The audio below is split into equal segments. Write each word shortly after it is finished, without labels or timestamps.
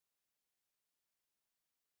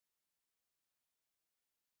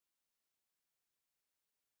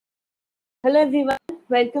Hello everyone,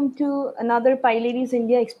 welcome to another PyLadies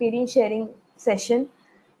India experience sharing session.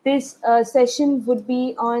 This session would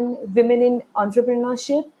be on women in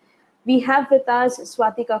entrepreneurship. We have with us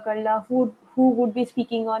Swaathi Kakarla, who would be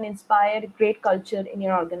speaking on inspire great culture in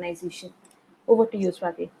your organization. Over to you,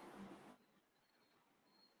 Swaathi.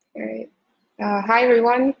 All right. Hi,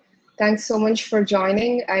 everyone. Thanks so much for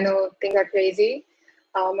joining. I know things are crazy,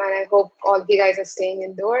 and I hope all of you guys are staying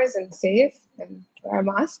indoors and safe and wear a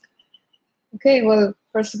mask. Okay, well,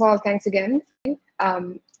 first of all, thanks again.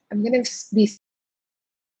 I'm going to be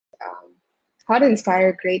how to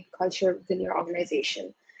inspire great culture within your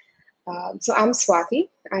organization. So I'm Swaathi.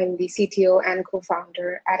 I'm the CTO and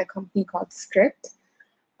co-founder at a company called Script.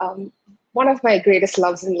 One of my greatest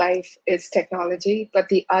loves in life is technology, but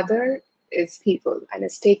the other is people, and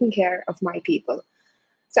it's taking care of my people.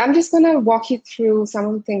 So I'm just going to walk you through some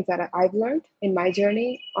of the things that I've learned in my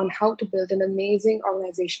journey on how to build an amazing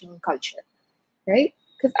organizational culture, right?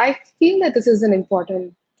 Because I feel that this is an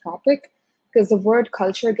important topic because the word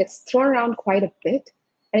culture gets thrown around quite a bit,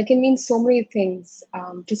 and it can mean so many things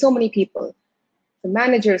to so many people, for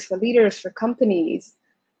managers, for leaders, for companies.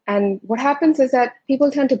 And what happens is that people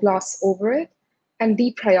tend to gloss over it and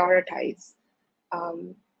deprioritize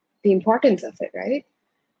the importance of it, right?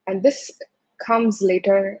 And this comes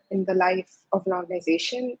later in the life of an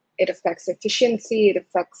organization. It affects efficiency, it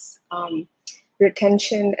affects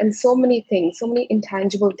retention, and so many things, so many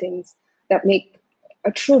intangible things that make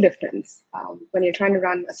a true difference when you're trying to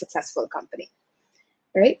run a successful company,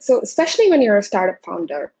 right? So especially when you're a startup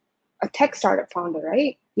founder, a tech startup founder,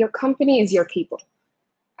 right? Your company is your people.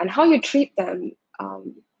 And how you treat them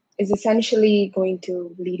is essentially going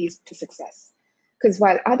to lead you to success. Because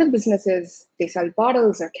while other businesses, they sell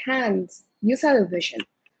bottles or cans, you sell a vision,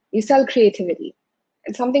 you sell creativity,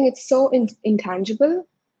 and something it's so intangible,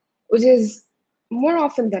 which is more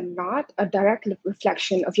often than not a direct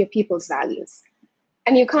reflection of your people's values.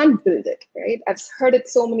 And you can't build it, right? I've heard it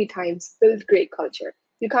so many times, build great culture.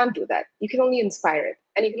 You can't do that. You can only inspire it.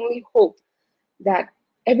 And you can only hope that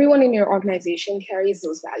everyone in your organization carries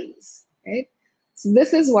those values, right? So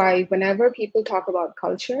this is why whenever people talk about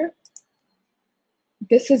culture,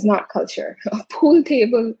 this is not culture. A pool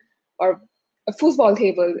table or a football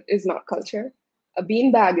table is not culture. A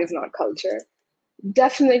beanbag is not culture.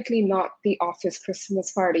 Definitely not the office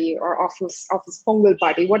Christmas party or office Pongal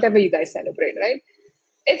party, whatever you guys celebrate, right?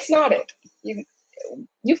 It's not it.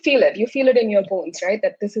 You feel it. You feel it in your bones, right?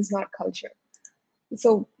 That this is not culture.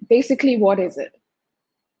 So basically, what is it?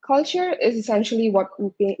 Culture is essentially what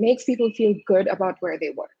makes people feel good about where they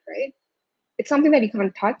work, right? It's something that you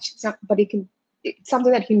can't touch, but it's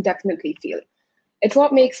something that you can definitely feel. It's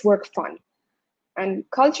what makes work fun. And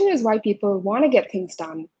culture is why people want to get things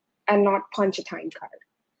done and not punch a time card.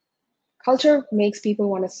 Culture makes people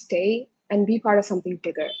want to stay and be part of something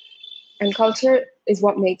bigger. And culture is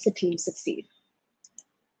what makes a team succeed.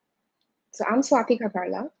 So I'm Swaathi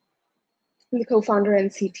Kakarla. I'm the co-founder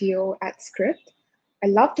and CTO at Script. I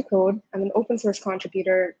love to code. I'm an open source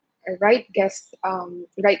contributor. I write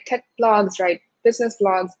write tech blogs, write business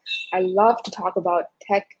blogs. I love to talk about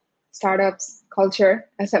tech, startups, culture,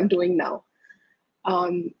 as I'm doing now.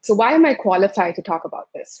 So why am I qualified to talk about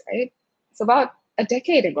this, right? So about a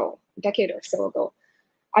decade or so ago,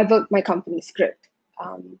 I built my company Script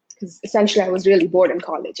because essentially I was really bored in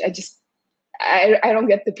college. I don't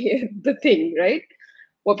get the thing, right?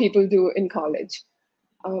 What people do in college.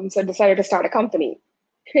 So I decided to start a company.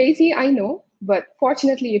 Crazy, I know, but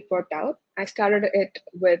fortunately it worked out. I started it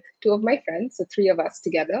with two of my friends, so three of us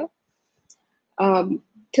together.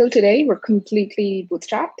 Till today, we're completely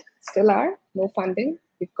bootstrapped, still are, no funding.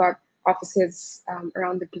 We've got offices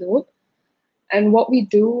around the globe. And what we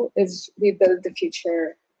do is we build the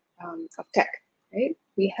future of tech, right?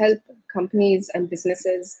 We help companies and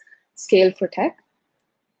businesses scale for tech,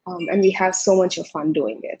 and we have so much of fun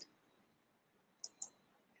doing it.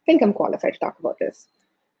 I think I'm qualified to talk about this.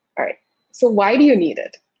 All right, so why do you need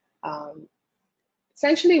it?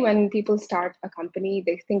 Essentially, when people start a company,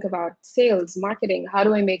 they think about sales, marketing, how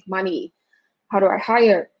do I make money? How do I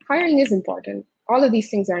hire? Hiring is important. All of these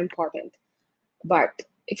things are important. But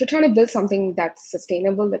if you're trying to build something that's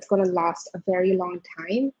sustainable, that's going to last a very long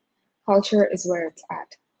time, culture is where it's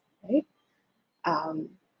at, right?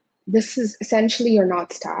 This is essentially your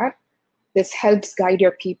North Star. This helps guide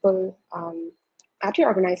your people at your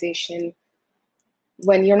organization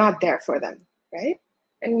when you're not there for them, right?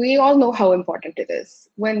 And we all know how important it is.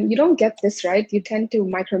 When you don't get this right, you tend to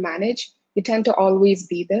micromanage, you tend to always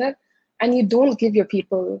be there, and you don't give your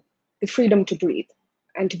people the freedom to breathe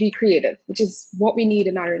and to be creative, which is what we need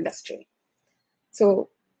in our industry. So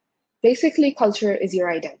basically, culture is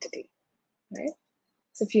your identity. right?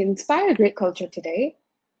 So if you inspire a great culture today,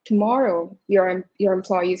 tomorrow your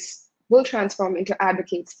employees will transform into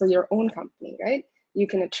advocates for your own company, right? You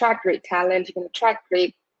can attract great talent, you can attract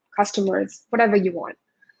great customers, whatever you want.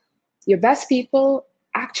 Your best people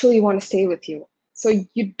actually want to stay with you. So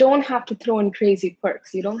you don't have to throw in crazy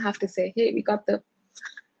perks. You don't have to say, hey, we got a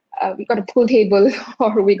pool table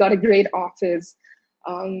or we got a great office.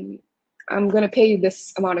 I'm going to pay you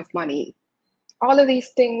this amount of money. All of these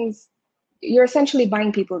things, you're essentially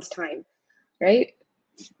buying people's time, right?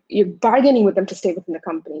 You're bargaining with them to stay within the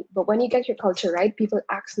company. But when you get your culture right, people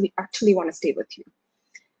actually want to stay with you.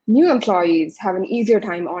 New employees have an easier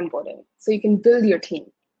time onboarding. So you can build your team,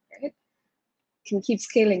 right? Can keep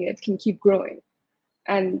scaling it, can keep growing.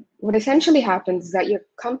 And what essentially happens is that your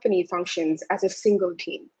company functions as a single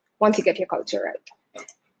team once you get your culture right.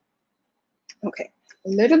 Okay, a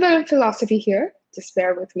little bit of philosophy here, just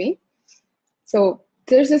bear with me. So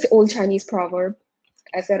there's this old Chinese proverb,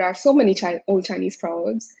 as there are so many old Chinese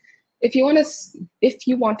proverbs. If you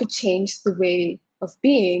want to change the way of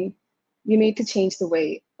being, you need to change the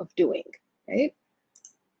way of doing, right?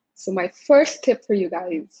 So my first tip for you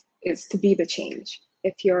guys is to be the change.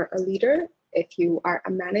 If you're a leader, if you are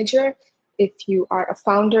a manager, if you are a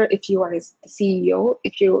founder, if you are a CEO,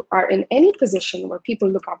 if you are in any position where people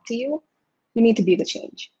look up to you, you need to be the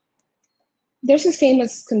change. There's this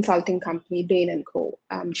famous consulting company, Bain & Co.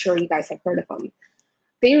 I'm sure you guys have heard of them.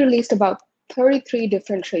 They released about 33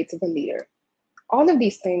 different traits of a leader. All of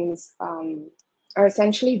these things are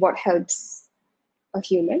essentially what helps a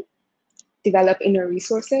human develop inner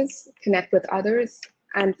resources, connect with others,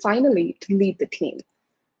 and finally, to lead the team.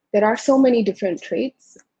 There are so many different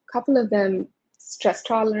traits. A couple of them, stress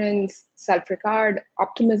tolerance, self-regard,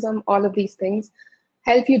 optimism, all of these things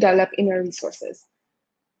help you develop inner resources.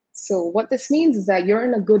 So what this means is that you're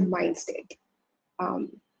in a good mind state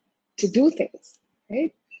to do things,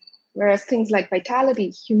 right? Whereas things like vitality,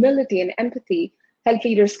 humility, and empathy help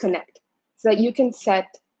leaders connect so that you can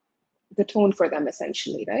set the tone for them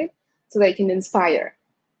essentially, right? So they can inspire.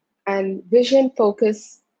 And vision,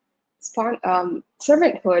 focus,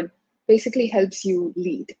 servanthood basically helps you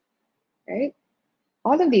lead, right?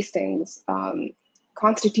 All of these things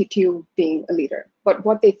constitute you being a leader. But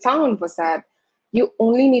what they found was that you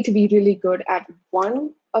only need to be really good at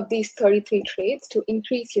one of these 33 traits to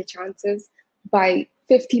increase your chances by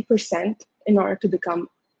 50% in order to become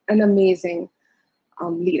an amazing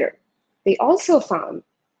leader. They also found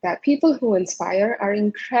that people who inspire are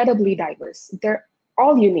incredibly diverse. They're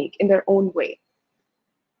all unique in their own way.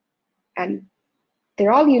 And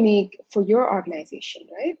they're all unique for your organization,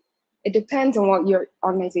 right? It depends on what your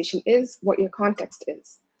organization is, what your context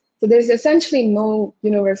is. So there's essentially no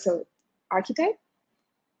universal archetype.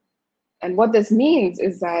 And what this means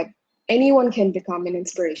is that anyone can become an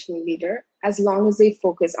inspirational leader as long as they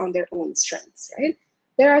focus on their own strengths, right?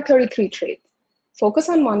 There are 33 traits. Focus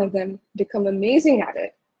on one of them, become amazing at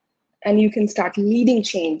it, and you can start leading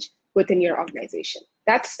change within your organization.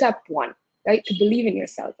 That's step one, right? To believe in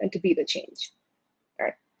yourself and to be the change. All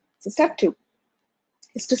right. So step two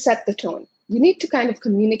is to set the tone. You need to kind of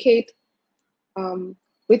communicate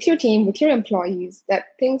with your team, with your employees,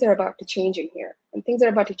 that things are about to change in here and things are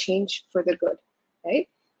about to change for the good, right?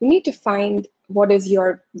 You need to find what is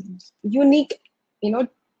your unique,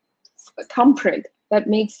 thumbprint that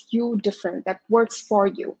makes you different, that works for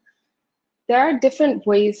you. There are different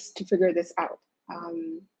ways to figure this out.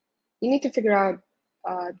 You need to figure out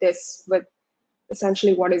this with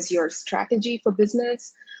essentially what is your strategy for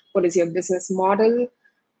business, what is your business model,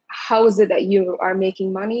 how is it that you are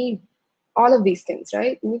making money, all of these things,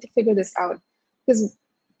 right? You need to figure this out. Because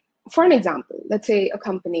for an example, let's say a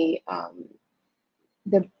company,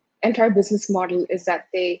 the entire business model is that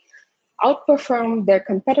they outperform their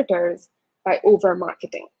competitors by over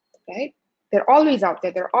marketing, right? They're always out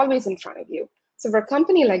there, they're always in front of you. So for a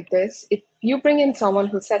company like this, if you bring in someone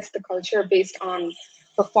who sets the culture based on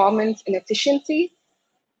performance and efficiency,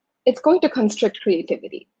 it's going to constrict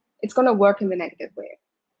creativity. It's going to work in the negative way.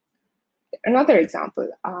 Another example,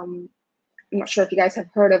 I'm not sure if you guys have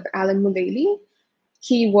heard of Alan Mulally.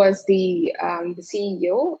 He was the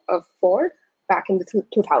CEO of Ford back in the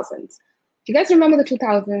 2000s. If you guys remember the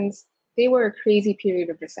 2000s, they were a crazy period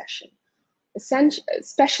of recession,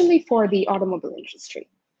 especially for the automobile industry.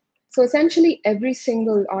 So essentially, every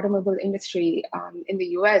single automobile industry in the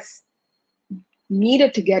US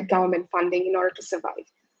needed to get government funding in order to survive,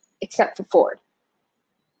 except for Ford.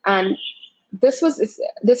 And this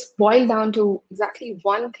boiled down to exactly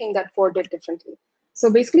one thing that Ford did differently. So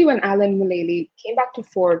basically, when Alan Mulally came back to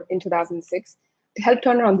Ford in 2006 to help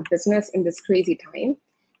turn around the business in this crazy time,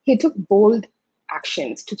 he took bold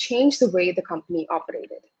actions to change the way the company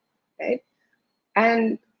operated, right?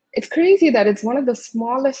 And it's crazy that it's one of the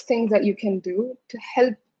smallest things that you can do to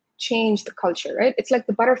help change the culture, right? It's like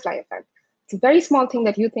the butterfly effect. It's a very small thing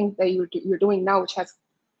that you think that you're doing now, which has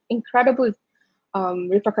incredible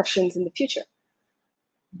repercussions in the future.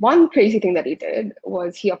 One crazy thing that he did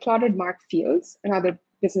was he applauded Mark Fields, another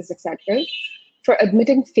business executive, for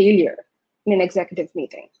admitting failure in an executive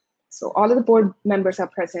meeting. So all of the board members are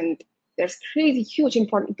present. There's crazy, huge,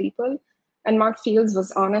 important people. And Mark Fields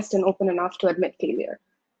was honest and open enough to admit failure.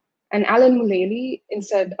 And Alan Mulally,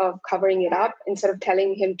 instead of covering it up, instead of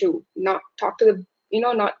telling him to not talk to the,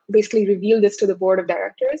 not basically reveal this to the board of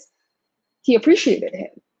directors, he appreciated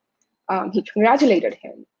him. He congratulated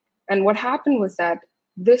him. And what happened was that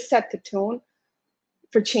this set the tone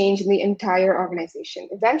for change in the entire organization.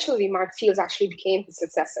 Eventually, Mark Fields actually became his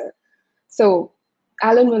successor. So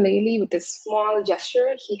Alan Mulally, with this small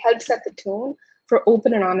gesture, he helped set the tone for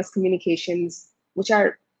open and honest communications, which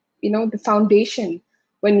are, the foundation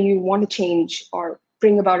when you want to change or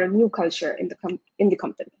bring about a new culture in the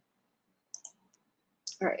company.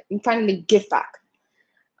 All right, and finally, give back.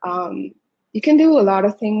 You can do a lot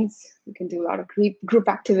of things. You can do a lot of group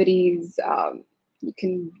activities. You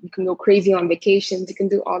can go crazy on vacations. You can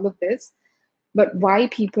do all of this. But why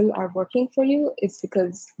people are working for you is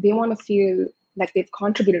because they want to feel like they've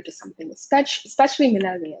contributed to something, especially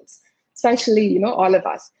millennials, especially all of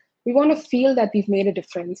us. We want to feel that we've made a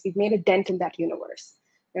difference. We've made a dent in that universe,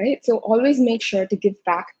 right? So always make sure to give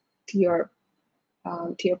back to your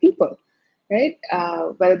people, right?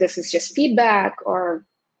 Whether this is just feedback or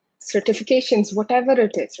certifications, whatever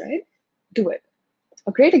it is, right? Do it.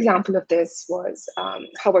 A great example of this was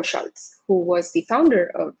Howard Schultz, who was the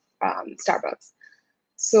founder of Starbucks.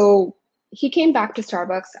 So he came back to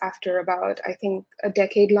Starbucks after about, I think, a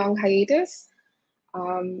decade-long hiatus.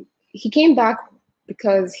 He came back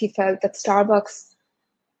because he felt that Starbucks'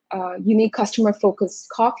 unique customer-focused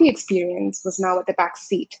coffee experience was now at the back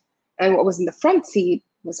seat. And what was in the front seat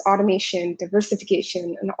was automation,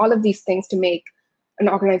 diversification, and all of these things to make an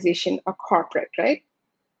organization a corporate, right?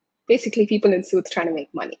 Basically, people in suits trying to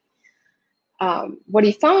make money. What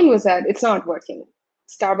he found was that it's not working.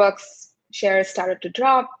 Starbucks shares started to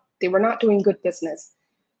drop. They were not doing good business.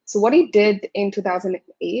 So what he did in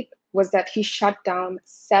 2008 was that he shut down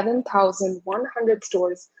 7,100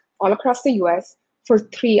 stores all across the US for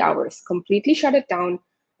 3 hours, completely shut it down.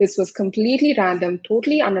 This was completely random,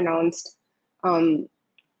 totally unannounced.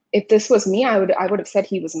 If this was me, I would have said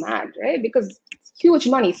he was mad, right? Because huge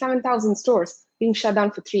money, 7,000 stores being shut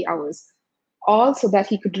down for 3 hours, all so that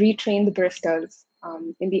he could retrain the baristas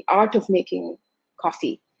in the art of making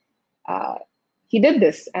coffee. He did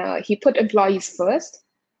this. He put employees first.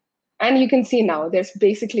 And you can see now there's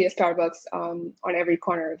basically a Starbucks on every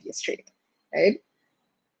corner of your street, right?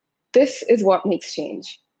 This is what makes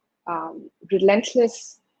change.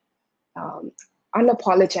 Relentless,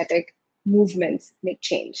 unapologetic movements make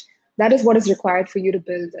change. That is what is required for you to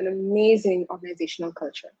build an amazing organizational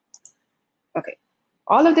culture. Okay,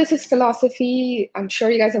 all of this is philosophy. I'm sure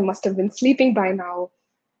you guys must have been sleeping by now.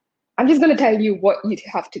 I'm just going to tell you what you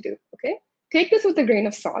have to do, okay? Take this with a grain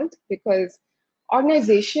of salt because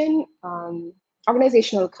organizational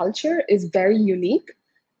culture is very unique,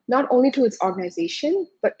 not only to its organization,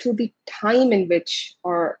 but to the time in which,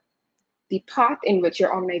 or the path in which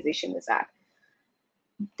your organization is at.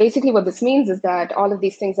 Basically, what this means is that all of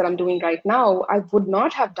these things that I'm doing right now, I would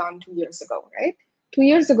not have done 2 years ago, right? 2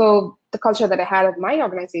 years ago, the culture that I had at my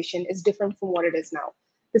organization is different from what it is now.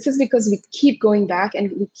 This is because we keep going back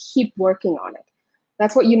and we keep working on it.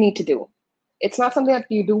 That's what you need to do. It's not something that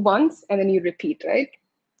you do once and then you repeat, right?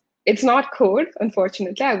 It's not code,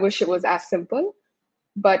 unfortunately. I wish it was as simple,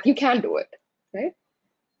 but you can do it, right?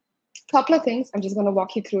 Couple of things. I'm just going to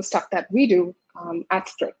walk you through stuff that we do at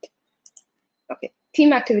Script. Okay,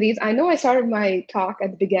 team activities. I know I started my talk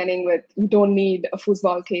at the beginning with you don't need a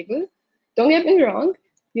foosball table. Don't get me wrong.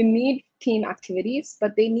 You need team activities,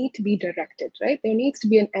 but they need to be directed, right? There needs to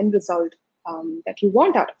be an end result that you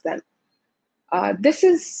want out of them. This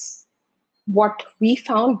is what we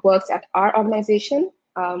found works at our organization.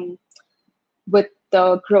 With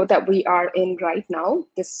the growth that we are in right now,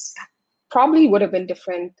 this probably would have been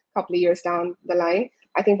different a couple of years down the line.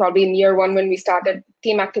 I think probably in year one when we started,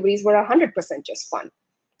 team activities were 100% just fun.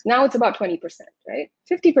 Now it's about 20%, right?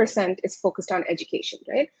 50% is focused on education,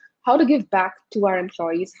 right? How to give back to our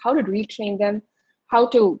employees, how to retrain them, how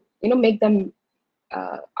to make them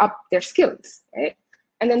up their skills, right?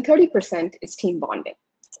 And then 30% is team bonding.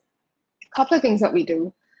 A couple of things that we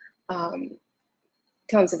do in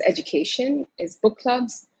terms of education is book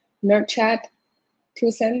clubs, nerd chat,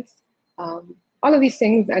 2 cents. All of these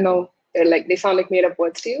things, I know they sound like made up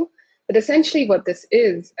words to you, but essentially what this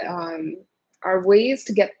is are ways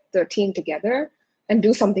to get the team together and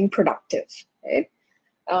do something productive, right?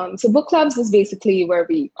 So book clubs is basically where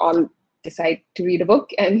we all decide to read a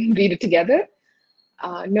book and read it together.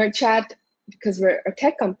 Nerd Chat, because we're a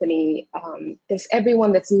tech company, there's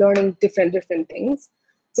everyone that's learning different things.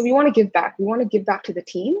 So we want to give back. We want to give back to the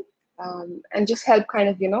team and just help kind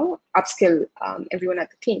of, upskill everyone at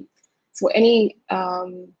the team. So any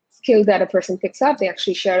skill that a person picks up, they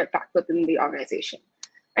actually share it back within the organization.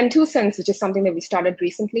 And 2 cents, which is something that we started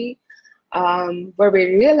recently, where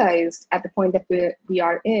we realized at the point that we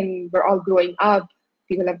are in, we're all growing up.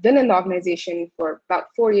 People have been in the organization for about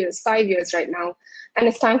 4 years, 5 years right now, and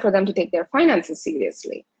it's time for them to take their finances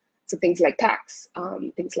seriously. So things like tax,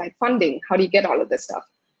 things like funding, how do you get all of this stuff?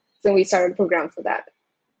 So we started a program for that.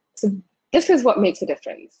 So this is what makes a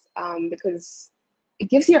difference, because it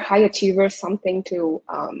gives your high achievers something to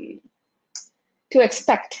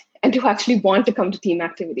expect and to actually want to come to team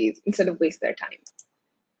activities instead of waste their time.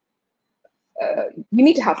 You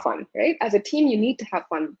need to have fun, right? As a team, you need to have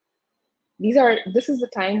fun. This is the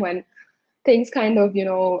time when things kind of,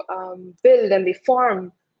 build and they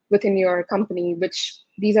form within your company, which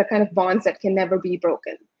these are kind of bonds that can never be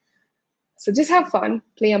broken. So just have fun,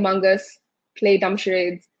 play Among Us, play dumb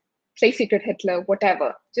charades, play Secret Hitler,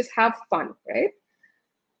 whatever. Just have fun, right?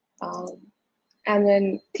 And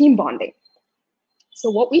then team bonding. So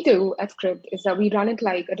what we do at Script is that we run it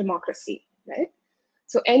like a democracy, right?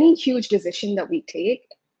 So any huge decision that we take,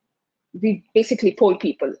 we basically poll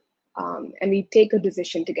people and we take a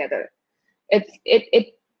decision together.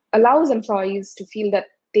 It allows employees to feel that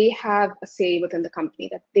they have a say within the company,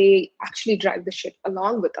 that they actually drive the ship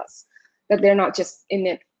along with us, that they're not just in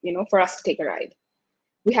it, for us to take a ride.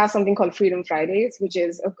 We have something called Freedom Fridays, which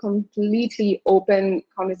is a completely open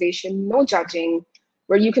conversation, no judging,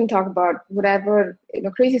 where you can talk about whatever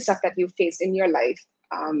crazy stuff that you've faced in your life,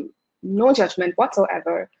 no judgment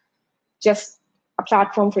whatsoever, just a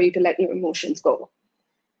platform for you to let your emotions go.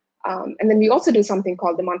 And then we also do something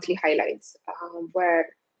called the monthly highlights, where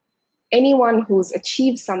anyone who's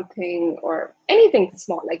achieved something or anything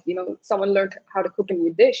small, like someone learned how to cook a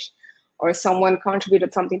new dish, or someone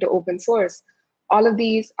contributed something to open source, all of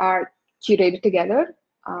these are curated together.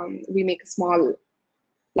 We make a small,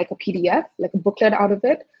 like a PDF, like a booklet out of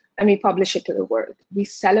it, and we publish it to the world. We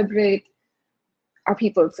celebrate our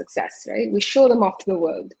people's success, right? We show them off to the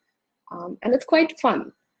world, and it's quite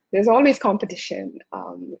fun. There's always competition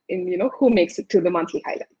in who makes it to the monthly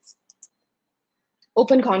highlights.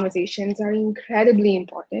 Open conversations are incredibly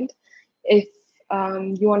important if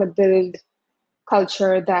you want to build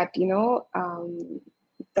culture that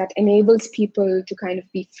that enables people to kind of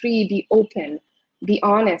be free, be open, be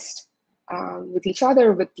honest with each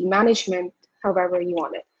other, with the management, however you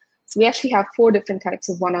want it. So we actually have 4 different types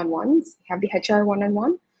of one-on-ones. We have the HR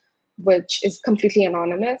one-on-one, which is completely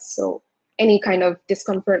anonymous. So any kind of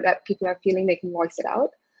discomfort that people are feeling, they can voice it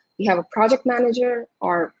out. We have a project manager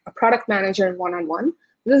or a product manager one-on-one.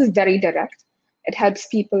 This is very direct. It helps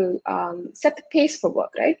people set the pace for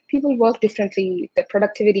work, right? People work differently. The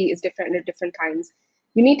productivity is different at different times.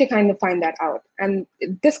 You need to kind of find that out. And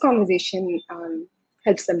this conversation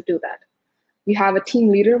helps them do that. We have a team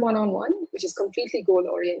leader one-on-one, which is completely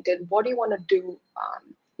goal-oriented. What do you want to do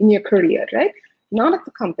in your career, right? Not at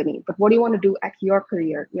the company, but what do you want to do at your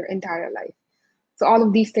career, your entire life? So all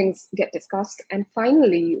of these things get discussed. And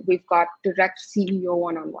finally, we've got direct CEO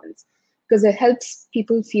one-on-ones, because it helps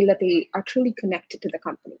people feel that they are truly connected to the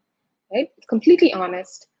company, right? It's completely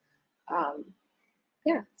honest.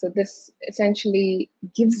 So this essentially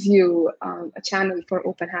gives you a channel for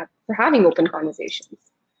having open conversations.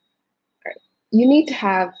 Right? You need to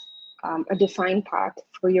have a defined path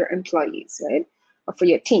for your employees, right? Or for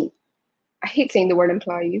your team. I hate saying the word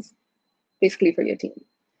employees, basically for your team.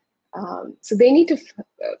 So they need to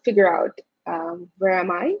figure out where am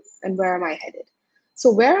I and where am I headed.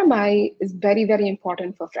 So where am I is very, very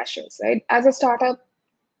important for freshers, right? As a startup,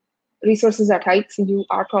 resources are tight, so you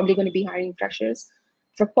are probably going to be hiring freshers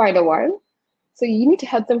for quite a while. So you need to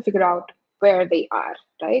help them figure out where they are,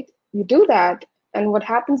 right? You do that, and what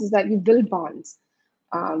happens is that you build bonds,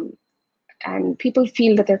 and people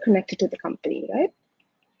feel that they're connected to the company,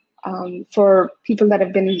 right? For people that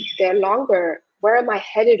have been there longer, where am I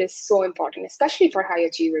headed is so important, especially for high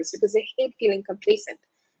achievers, because they hate feeling complacent,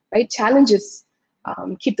 right? Challenges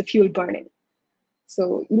keep the fuel burning.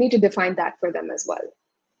 So you need to define that for them as well.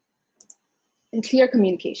 And clear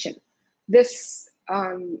communication. This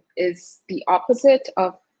is the opposite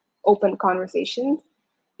of open conversations.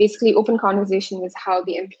 Basically, open conversation is how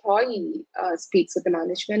the employee speaks with the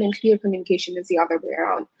management, and clear communication is the other way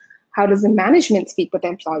around. How does the management speak with the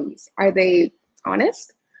employees? Are they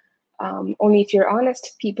honest? Only if you're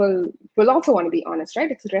honest, people will also want to be honest, right?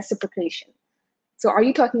 It's reciprocation. So are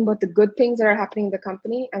you talking about the good things that are happening in the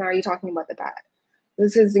company, and are you talking about the bad?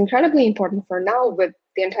 This is incredibly important for now with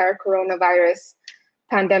the entire coronavirus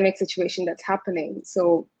pandemic situation that's happening.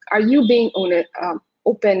 So are you being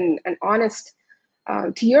open and honest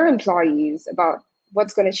to your employees about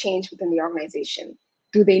what's going to change within the organization?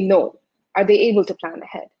 Do they know? Are they able to plan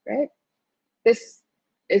ahead, right? This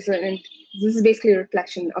is basically a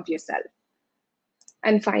reflection of yourself.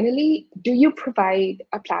 And finally, do you provide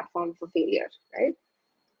a platform for failure, right?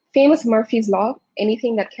 Famous Murphy's Law,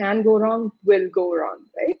 anything that can go wrong will go wrong,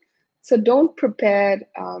 right? So don't prepare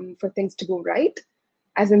for things to go right.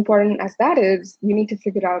 As important as that is, you need to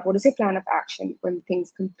figure out what is your plan of action when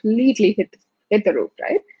things completely hit the roof,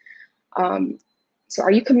 right? So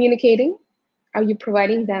are you communicating? Are you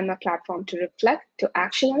providing them a platform to reflect, to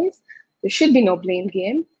actionize? There should be no blame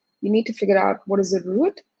game. You need to figure out what is the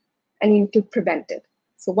root, and you need to prevent it.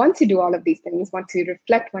 So once you do all of these things, once you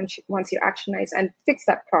reflect, once you actionize and fix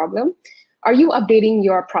that problem, are you updating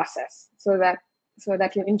your process so that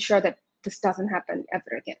you ensure that this doesn't happen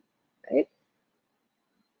ever again, right?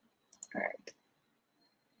 All right.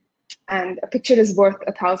 And a picture is worth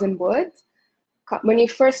 1,000 words. When you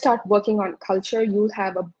first start working on culture, you'll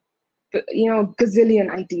have a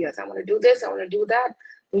gazillion ideas. I want to do this, I want to do that.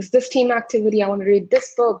 There's this team activity, I want to read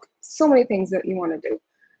this book, so many things that you want to do.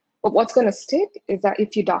 But what's going to stick is that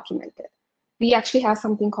if you document it. We actually have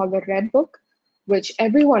something called the Red Book, which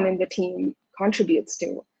everyone in the team contributes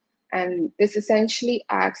to. And this essentially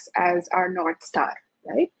acts as our North Star,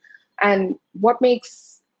 right? And what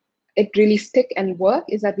makes it really stick and work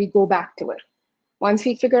is that we go back to it. Once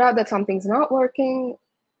we figure out that something's not working,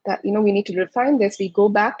 that we need to refine this, we go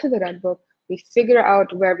back to the Red Book, we figure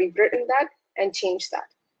out where we've written that and change that,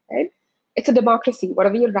 right? It's a democracy.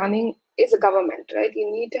 Whatever you're running is a government, right?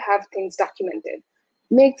 You need to have things documented.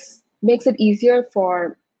 Makes it easier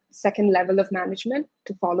for second level of management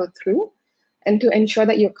to follow through and to ensure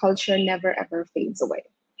that your culture never ever fades away.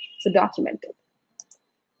 So document it.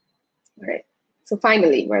 All right. So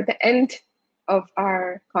finally, we're at the end of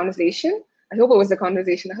our conversation. I hope it was a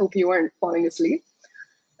conversation. I hope you weren't falling asleep.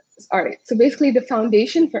 All right. So basically, the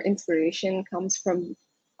foundation for inspiration comes from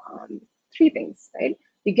three things, right?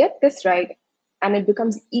 You get this right, and it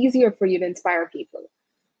becomes easier for you to inspire people.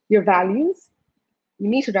 Your values, you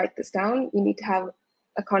need to write this down. You need to have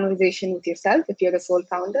a conversation with yourself if you're the sole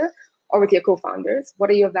founder, or with your co-founders. What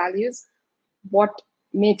are your values? What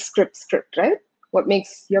makes Script, right? What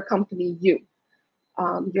makes your company you?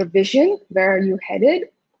 Your vision, where are you headed?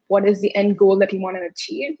 What is the end goal that you want to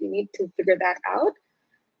achieve? You need to figure that out.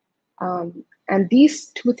 And these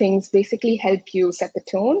two things basically help you set the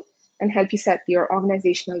tone and help you set your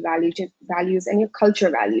organizational values and your culture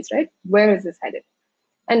values, right? Where is this headed?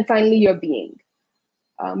 And finally, your being.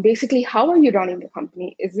 Basically, how are you running the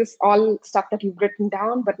company? Is this all stuff that you've written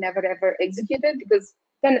down but never ever executed? Because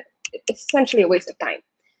then it's essentially a waste of time,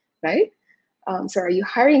 right? So are you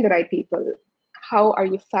hiring the right people? How are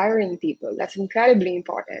you firing people? That's incredibly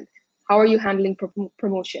important. How are you handling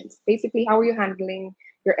promotions? Basically, how are you handling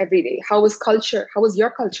your everyday? How is your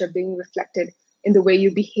culture being reflected in the way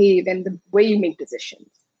you behave and the way you make decisions?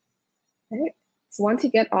 Right? So once you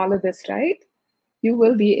get all of this right, you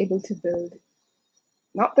will be able to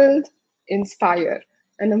inspire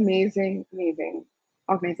an amazing, amazing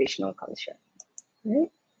organizational culture.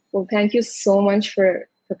 Right? Well, thank you so much for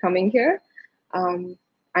coming here.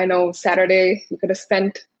 I know Saturday you could have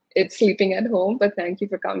spent it sleeping at home, but thank you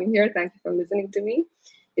for coming here. Thank you for listening to me.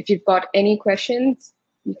 If you've got any questions,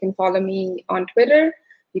 you can follow me on Twitter.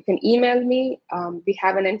 You can email me. We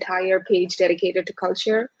have an entire page dedicated to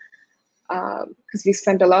culture because we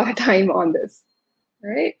spent a lot of time on this.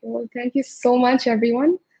 All right. Well, thank you so much,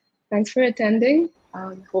 everyone. Thanks for attending.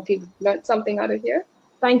 Hope you learned something out of here.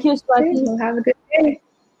 Thank you, Swaathi. Okay, well, have a good day.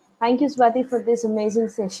 Thank you, Swaathi, for this amazing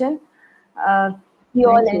session. We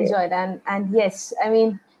all enjoyed, and yes, I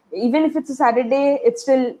mean, even if it's a Saturday, it's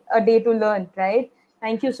still a day to learn, right?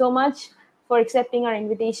 Thank you so much for accepting our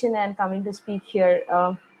invitation and coming to speak here.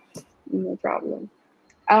 No problem.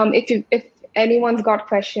 If anyone's got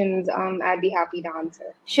questions, I'd be happy to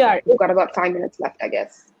answer. Sure. We've got about 5 minutes left, I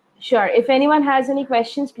guess. Sure. If anyone has any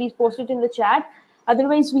questions, please post it in the chat.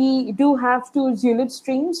 Otherwise, we do have 2 Zulip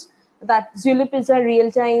streams. That Zulip is a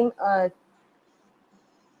real-time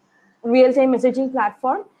messaging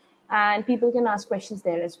platform, and people can ask questions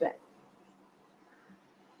there as well.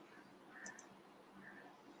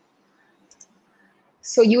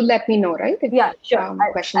 So you let me know, right? If, Yeah, sure.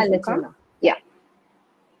 questions I'll will let you come. know. Yeah,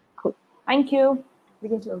 cool. Thank you. We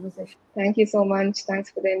can close the session. Thank you so much. Thanks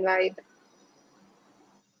for the invite.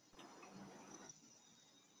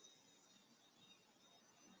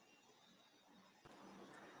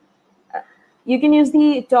 You can use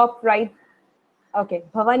the top right. Okay,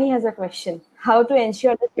 Bhavani has a question. How to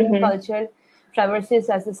ensure the same culture traverses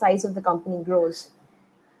as the size of the company grows?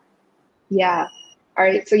 Yeah. All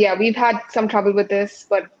right. So yeah, we've had some trouble with this,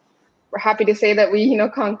 but we're happy to say that we,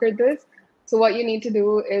 conquered this. So what you need to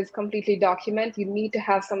do is completely document. You need to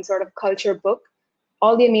have some sort of culture book.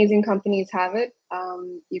 All the amazing companies have it.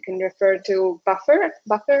 You can refer to Buffer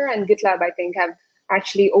and GitLab, I think, have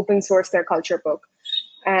actually open sourced their culture book.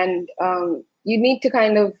 And you need to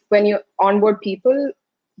kind of, when you onboard people,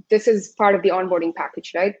 this is part of the onboarding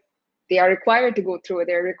package, right? They are required to go through it.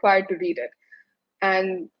 They're required to read it.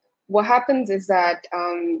 And what happens is that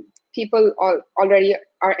people already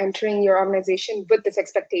are entering your organization with this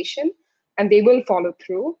expectation, and they will follow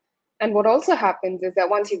through. And what also happens is that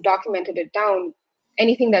once you've documented it down,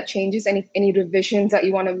 anything that changes, any revisions that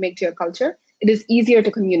you want to make to your culture, it is easier to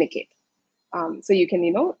communicate. So you can,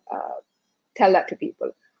 tell that to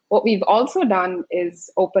people. What we've also done is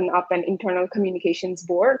open up an internal communications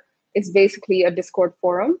board. It's basically a Discord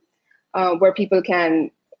forum where people can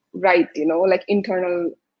write, like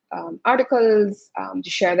internal articles, to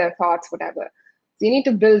share their thoughts, whatever. So you need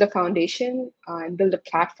to build a foundation and build a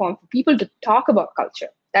platform for people to talk about culture.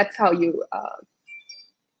 That's how you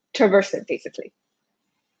traverse it, basically.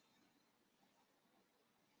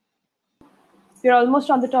 We're almost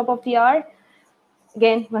on the top of the hour.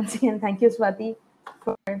 Again, once again, thank you, Swati,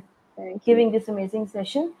 for giving this amazing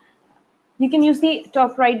session. You can use the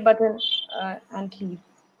top right button and leave.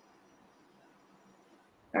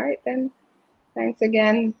 All right, then. Thanks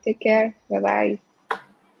again. Take care. Bye-bye.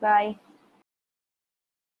 Bye.